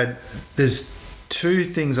also add, there's two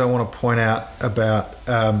things I want to point out about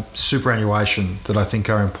superannuation that I think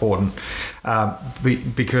are important,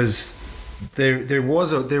 because there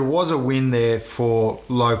was a win there for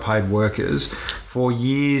low-paid workers. For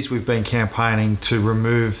years, we've been campaigning to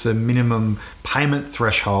remove the minimum payment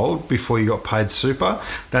threshold before you got paid super.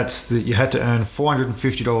 That's that you had to earn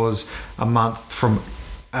 $450 a month from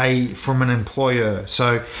an employer.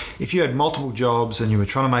 So if you had multiple jobs and you were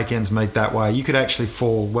trying to make ends meet that way, you could actually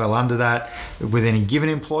fall well under that with any given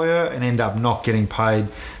employer and end up not getting paid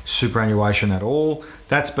superannuation at all.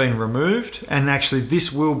 That's been removed, and actually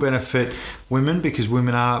this will benefit women, because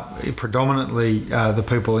women are predominantly the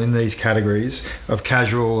people in these categories of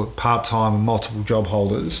casual, part-time and multiple job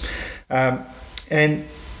holders.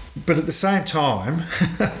 But at the same time,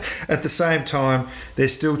 they're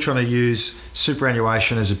still trying to use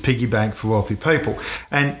superannuation as a piggy bank for wealthy people.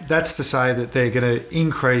 And that's to say that they're going to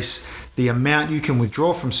increase the amount you can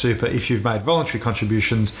withdraw from super if you've made voluntary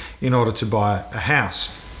contributions in order to buy a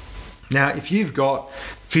house. Now, if you've got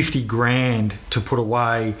 50 grand to put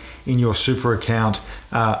away in your super account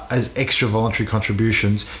as extra voluntary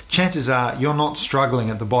contributions, chances are you're not struggling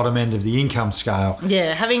at the bottom end of the income scale.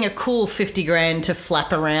 Yeah, having a cool 50 grand to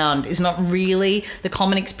flap around is not really the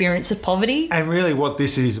common experience of poverty. And really what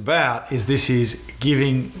this is about is this is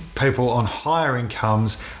giving people on higher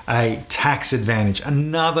incomes a tax advantage,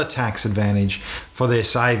 another tax advantage for their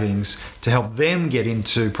savings to help them get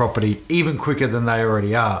into property even quicker than they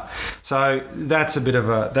already are. So that's a bit of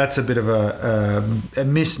a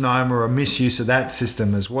misnomer, a misuse of that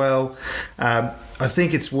system as well. I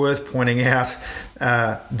think it's worth pointing out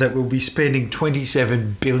that we'll be spending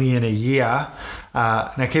 $27 billion a year.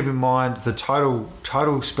 Now, keep in mind the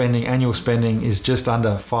total spending, annual spending, is just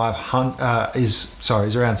under is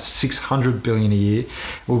around $600 billion a year.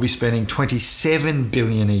 We'll be spending $27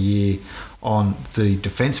 billion a year on the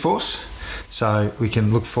Defence Force, so we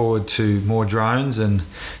can look forward to more drones and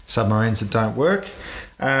submarines that don't work.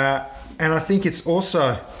 And I think it's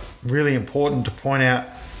also really important to point out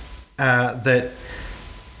that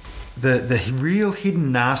the real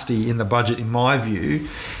hidden nasty in the budget, in my view,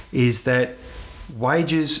 is that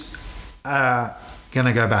wages are going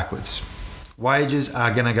to go backwards. Wages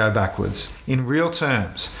are going to go backwards in real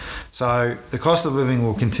terms. So the cost of living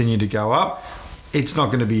will continue to go up. It's not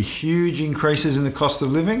going to be huge increases in the cost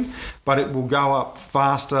of living, but it will go up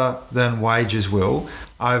faster than wages will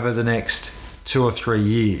over the next 2 or 3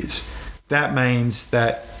 years. That means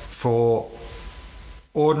that for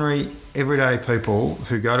ordinary, everyday people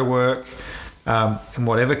who go to work, in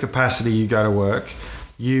whatever capacity you go to work,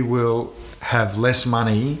 you will have less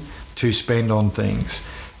money to spend on things.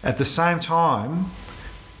 At the same time,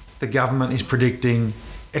 the government is predicting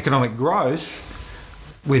economic growth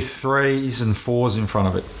with 3s and 4s in front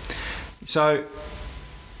of it. So,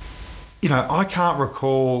 I can't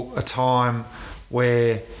recall a time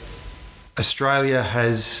where Australia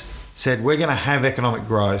has said, we're going to have economic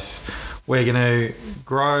growth, we're going to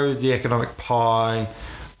grow the economic pie,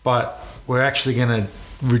 but we're actually going to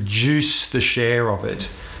reduce the share of it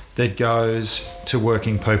that goes to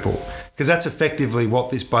working people. Because that's effectively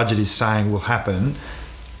what this budget is saying will happen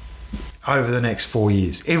over the next 4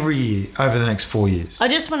 years, every year over the next 4 years. I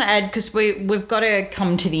just want to add, because we've got to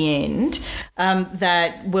come to the end,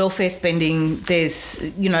 that welfare spending, there's,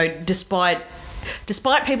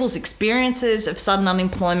 despite people's experiences of sudden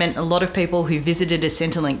unemployment, a lot of people who visited a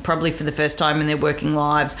Centrelink probably for the first time in their working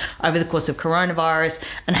lives over the course of coronavirus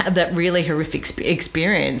and had that really horrific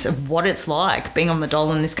experience of what it's like being on the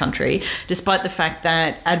dole in this country, despite the fact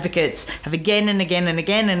that advocates have again and again and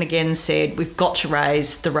again and again said we've got to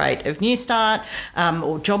raise the rate of Newstart,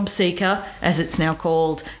 or Job Seeker as it's now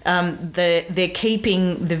called. They're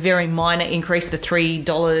keeping the very minor increase, the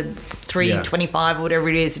 $3.25 or whatever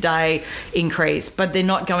it is a day increase, but they're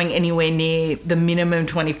not going anywhere near the minimum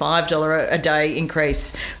 $25 a day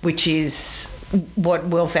increase, which is what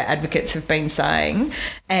welfare advocates have been saying.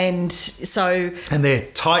 And they're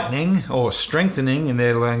tightening or strengthening, in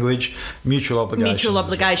their language, mutual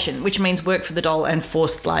obligation, which means work for the dole and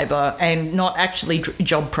forced labour, and not actually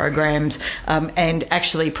job programs, and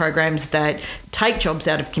actually programs that take jobs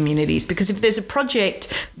out of communities. Because if there's a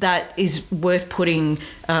project that is worth putting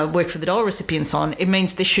work for the dole recipients on, it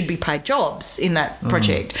means there should be paid jobs in that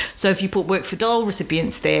project. So if you put work for dole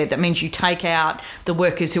recipients there, that means you take out the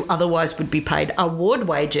workers who otherwise would be paid award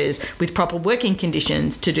wages with proper working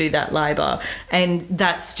conditions to do that labour, and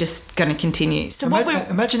that's just going to continue. So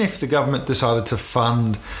imagine if the government decided to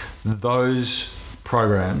fund those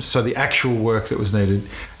programs, so the actual work that was needed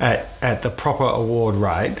at the proper award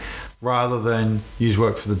rate, rather than use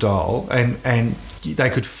work for the dole, and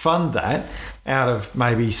they could fund that out of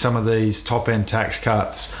maybe some of these top-end tax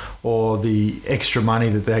cuts or the extra money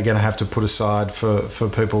that they're going to have to put aside for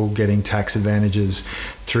people getting tax advantages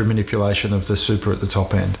through manipulation of the super at the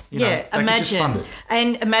top end.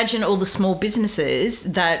 Imagine all the small businesses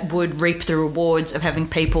that would reap the rewards of having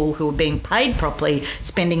people who are being paid properly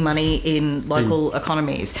spending money in local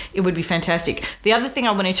economies. It would be fantastic. The other thing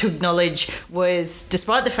I wanted to acknowledge was,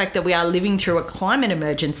 despite the fact that we are living through a climate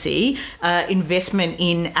emergency, investment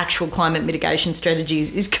in actual climate mitigation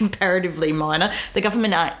strategies is comparatively minor. The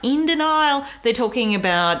government are in denial. They're talking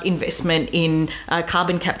about investment in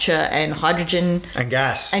carbon capture and hydrogen and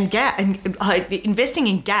gas. And investing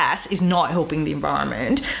in gas is not helping the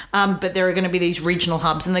environment. But there are going to be these regional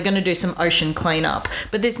hubs, and they're going to do some ocean cleanup.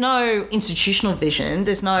 But there's no institutional vision.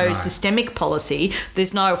 There's no systemic policy.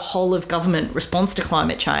 There's no whole of government response to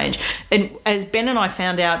climate change. And as Ben and I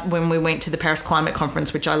found out when we went to the Paris Climate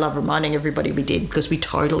Conference, which I love reminding everybody we did because we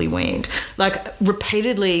totally went, like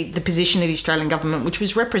repeatedly the position of the Australian government, which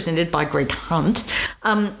was represented represented by Greg Hunt,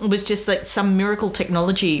 was just that some miracle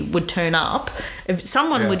technology would turn up. If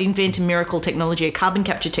someone would invent a miracle technology, a carbon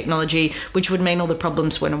capture technology, which would mean all the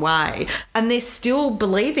problems went away. And they're still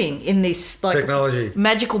believing in this technology,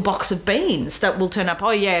 magical box of beans that will turn up.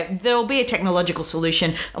 Oh yeah, there'll be a technological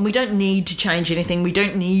solution, and we don't need to change anything. We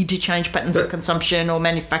don't need to change patterns of consumption or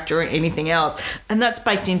manufacture or anything else. And that's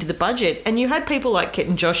baked into the budget. And you had people like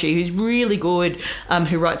Ketan Joshi, who's really good,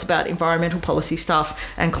 who writes about environmental policy stuff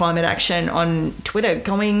and climate action on Twitter,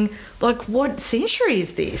 going, like, what century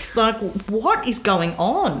is this? Like, what is going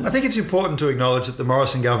on? I think it's important to acknowledge that the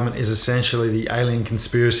Morrison government is essentially the alien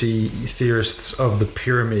conspiracy theorists of the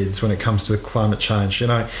pyramids when it comes to climate change. You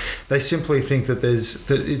know, they simply think that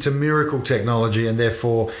it's a miracle technology and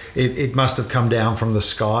therefore it must have come down from the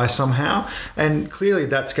sky somehow. And clearly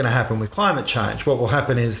that's going to happen with climate change. What will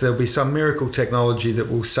happen is there'll be some miracle technology that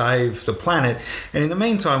will save the planet. And in the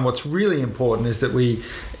meantime, what's really important is that we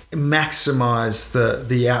maximize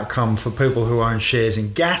the outcome for people who own shares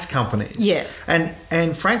in gas companies. Yeah.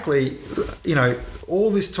 And frankly, you know,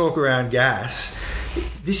 all this talk around gas,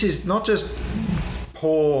 this is not just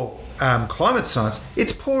poor climate science,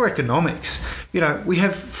 it's poor economics. You know, we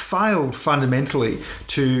have failed fundamentally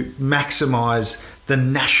to maximize the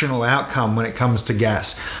national outcome when it comes to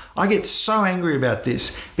gas. I get so angry about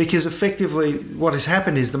this because effectively what has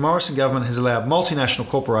happened is the Morrison government has allowed multinational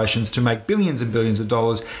corporations to make billions and billions of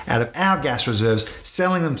dollars out of our gas reserves,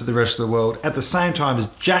 selling them to the rest of the world at the same time as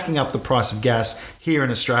jacking up the price of gas here in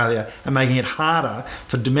Australia and making it harder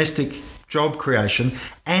for domestic job creation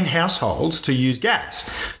and households to use gas.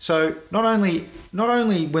 So not only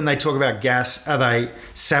when they talk about gas are they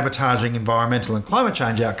sabotaging environmental and climate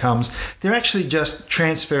change outcomes, they're actually just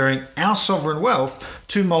transferring our sovereign wealth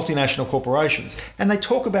to multinational corporations. And they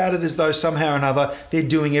talk about it as though somehow or another they're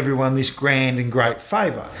doing everyone this grand and great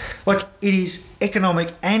favour. Like, it is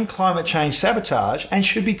economic and climate change sabotage and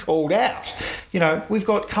should be called out. You know, we've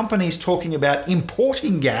got companies talking about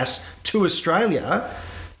importing gas to Australia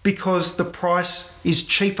because the price is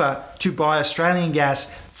cheaper to buy Australian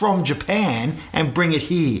gas from Japan and bring it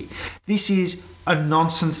here. This is a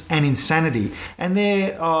nonsense and insanity. And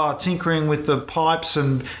they're tinkering with the pipes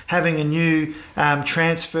and having a new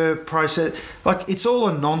transfer process. Like, it's all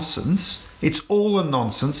a nonsense. It's all a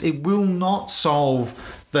nonsense. It will not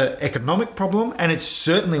solve the economic problem, and it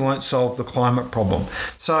certainly won't solve the climate problem.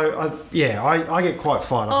 So, I get quite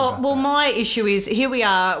fired up about that. My issue is, here we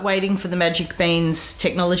are waiting for the magic beans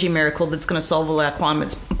technology miracle that's going to solve all our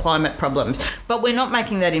climate problems. But we're not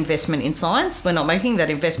making that investment in science. We're not making that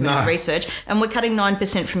investment in research, and we're cutting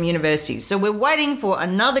 9% from universities. So we're waiting for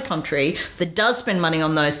another country that does spend money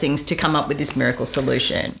on those things to come up with this miracle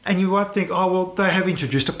solution. And you might think, they have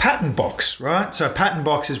introduced a patent box, right? So a patent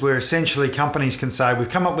box is where essentially companies can say, we've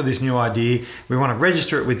come up with this new idea, we want to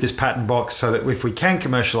register it with this patent box so that if we can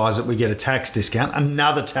commercialise it, we get a tax discount,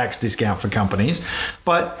 another tax discount for companies.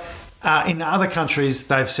 But in other countries,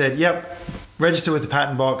 they've said, yep, register with the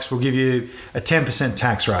patent box, we'll give you a 10%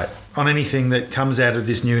 tax rate on anything that comes out of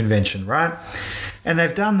this new invention, right? And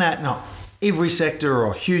they've done that not every sector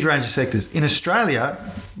or a huge range of sectors. In Australia,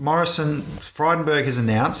 Frydenberg has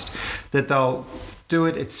announced that they'll do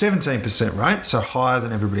it at 17% rate, so higher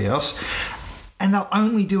than everybody else, and they'll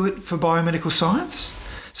only do it for biomedical science.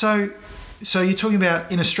 So you're talking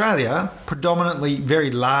about, in Australia, predominantly very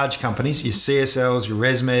large companies, your CSLs, your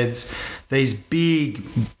ResMeds, these big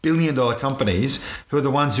billion-dollar companies who are the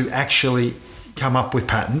ones who actually come up with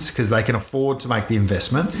patents because they can afford to make the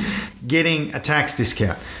investment, getting a tax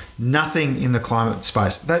discount. Nothing in the climate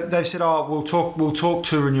space. They've said, we'll talk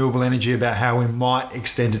to renewable energy about how we might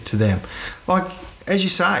extend it to them. Like, as you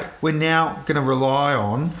say, we're now going to rely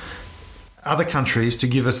on other countries to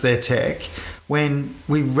give us their tech when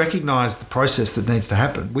we recognise the process that needs to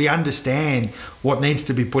happen. We understand what needs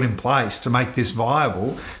to be put in place to make this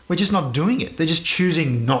viable. We're just not doing it. They're just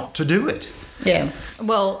choosing not to do it. Yeah.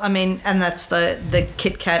 Well, I mean, and that's the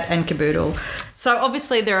Kit Kat and caboodle. So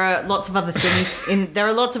obviously there are lots of other things in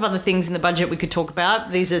the budget we could talk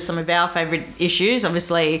about. These are some of our favourite issues.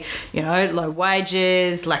 Obviously, low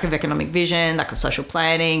wages, lack of economic vision, lack of social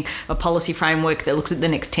planning, a policy framework that looks at the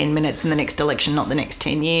next 10 minutes and the next election, not the next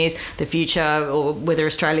 10 years, the future, or whether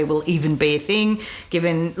Australia will even be a thing.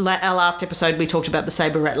 Given our last episode, we talked about the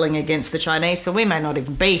sabre rattling against the Chinese, so we may not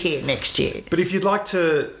even be here next year. But if you'd like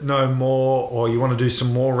to know more, or you want to do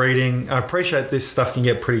some more reading, I appreciate this stuff can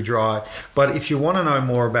get pretty dry, but if you want to know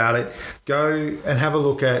more about it, go and have a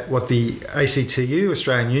look at what the ACTU,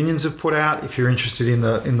 Australian Unions, have put out if you're interested in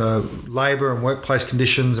the labour and workplace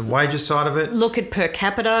conditions and wages side of it. Look at Per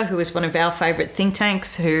Capita, who is one of our favourite think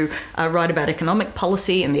tanks, who write about economic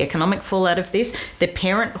policy and the economic fallout of this. The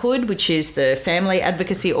Parenthood, which is the family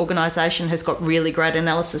advocacy organisation, has got really great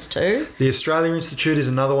analysis too. The Australia Institute is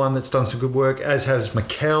another one that's done some good work, as has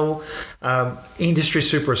McKell. Industry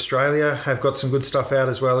Super Australia have got some good stuff out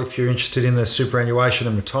as well if you're interested in the superannuation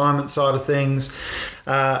and retirement side of things.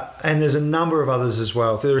 And there's a number of others as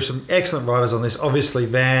well. There are some excellent writers on this. Obviously,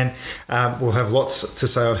 Van will have lots to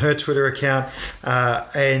say on her Twitter account.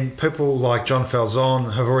 And people like John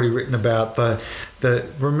Falzon have already written about the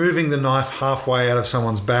removing the knife halfway out of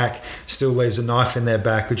someone's back still leaves a knife in their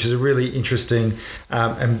back, which is a really interesting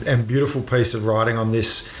and beautiful piece of writing on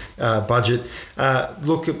this budget.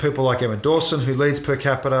 Look at people like Emma Dawson, who leads Per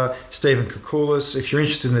Capita, Stephen Koukoulas. If you're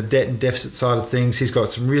interested in the debt and deficit side of things, he's got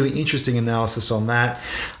some really interesting analysis on that.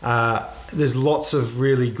 There's lots of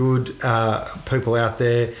really good people out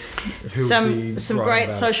there who some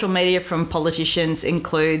great social media from politicians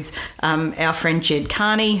includes our friend Jed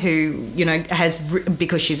Carney, who has,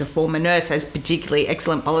 because she's a former nurse, has particularly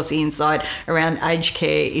excellent policy insight around aged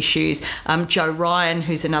care issues. Joe Ryan,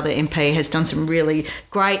 who's another MP, has done some really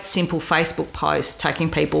great simple Facebook posts taking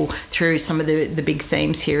people through some of the big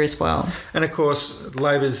themes here as well. And of course,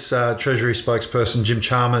 Labor's Treasury spokesperson Jim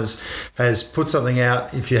Chalmers has put something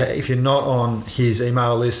out. If you're not on his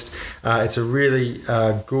email list, it's a really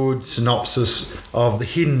good synopsis of the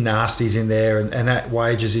hidden nasties in there, and that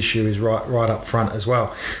wages issue is right up front as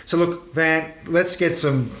well. So look, Van, let's get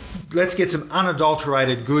some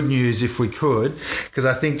unadulterated good news if we could, because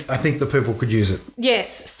I think the people could use it.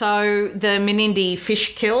 Yes. So the Menindee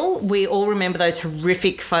fish kill, we all remember those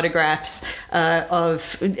horrific photographs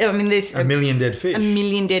there's a million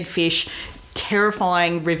dead fish.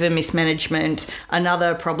 Terrifying river mismanagement,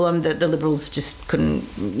 another problem that the Liberals just couldn't,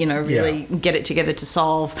 get it together to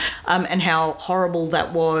solve, and how horrible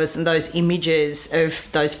that was, and those images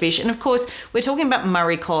of those fish. And of course, we're talking about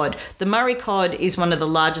Murray cod. The Murray cod is one of the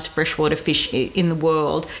largest freshwater fish in the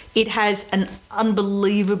world. It has an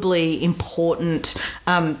unbelievably important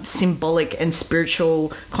symbolic and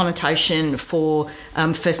spiritual connotation for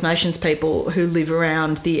First Nations people who live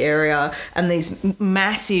around the area, and these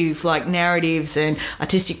massive narratives and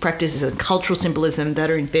artistic practices and cultural symbolism that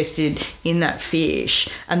are invested in that fish,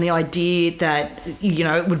 and the idea that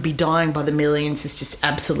it would be dying by the millions is just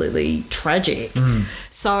absolutely tragic.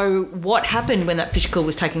 So what happened when that fish kill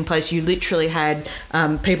was taking place? You literally had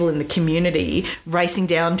people in the community racing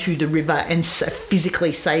down to the river and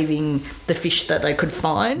physically saving the fish that they could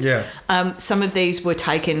find. Some of these were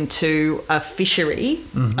taken to a fishery,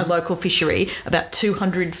 a local fishery, about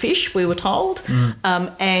 200 fish, we were told,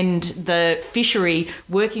 and the fishery,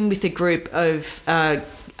 working with a group of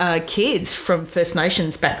kids from First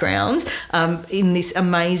Nations backgrounds in this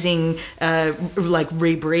amazing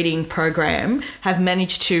rebreeding program, have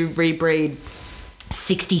managed to rebreed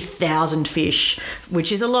 60,000 fish,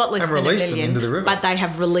 which is a lot less than a million, them into the river. But they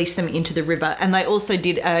have released them into the river. And they also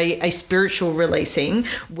did a spiritual releasing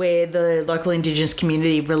where the local Indigenous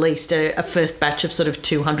community released a first batch of sort of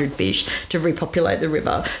 200 fish to repopulate the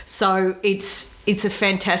river. So it's a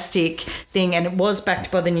fantastic thing, and it was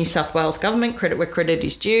backed by the New South Wales government. Credit where credit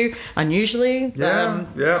is due. Unusually,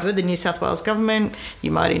 for the New South Wales government.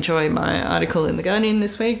 You might enjoy my article in The Guardian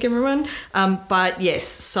this week, everyone. But yes,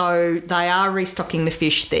 so they are restocking the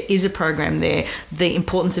fish. There is a program there. The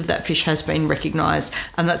importance of that fish has been recognised,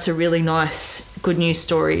 and that's a really nice, good news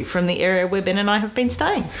story from the area where Ben and I have been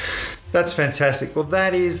staying. That's fantastic. Well,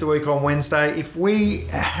 that is the Week on Wednesday. If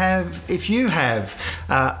you have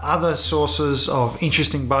other sources of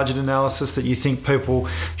interesting budget analysis that you think people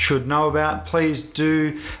should know about, please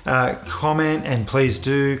do comment, and please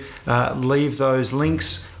do leave those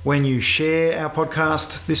links when you share our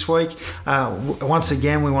podcast this week. Once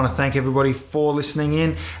again, we want to thank everybody for listening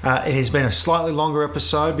in. It has been a slightly longer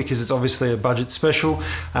episode because it's obviously a budget special.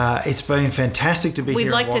 It's been fantastic to be here.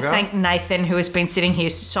 We'd like to thank Nathan, who has been sitting here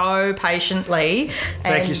so patiently.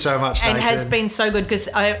 Thank you so much, Nathan. And has been so good, because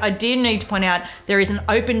I do need to point out there is an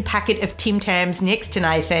open packet of Tim Tams next to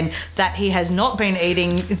Nathan that he has not been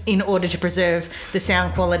eating in order to preserve the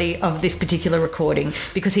sound quality of this particular recording,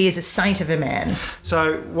 because he is a saint of a man.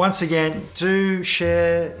 So once again, do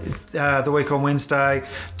share the Week on Wednesday.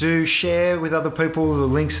 Do share with other people the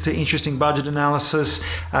links to interesting budget analysis.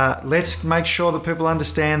 Let's make sure that people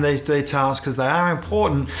understand these details because they are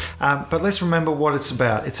important. But let's remember what it's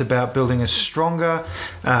about. It's about building a stronger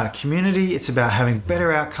community. It's about having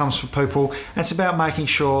better outcomes for people. And it's about making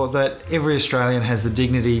sure that every Australian has the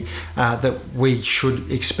dignity that we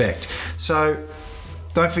should expect. So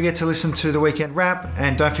don't forget to listen to the Weekend Wrap,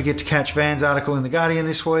 and don't forget to catch Van's article in The Guardian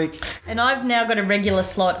this week. And I've now got a regular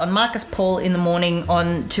slot on Marcus Paul in the morning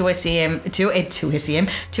on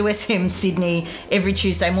 2SM Sydney every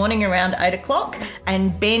Tuesday morning around 8 o'clock.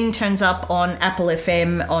 And Ben turns up on Apple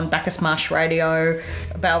FM on Bacchus Marsh Radio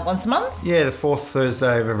about once a month. Yeah, the fourth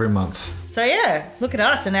Thursday of every month. So yeah, look at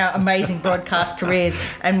us and our amazing broadcast careers,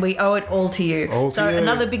 and we owe it all to you.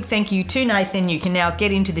 Another big thank you to Nathan. You can now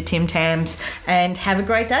get into the Tim Tams and have a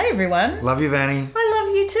great day, everyone. Love you, Vanny. I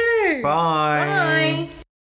love you too. Bye. Bye.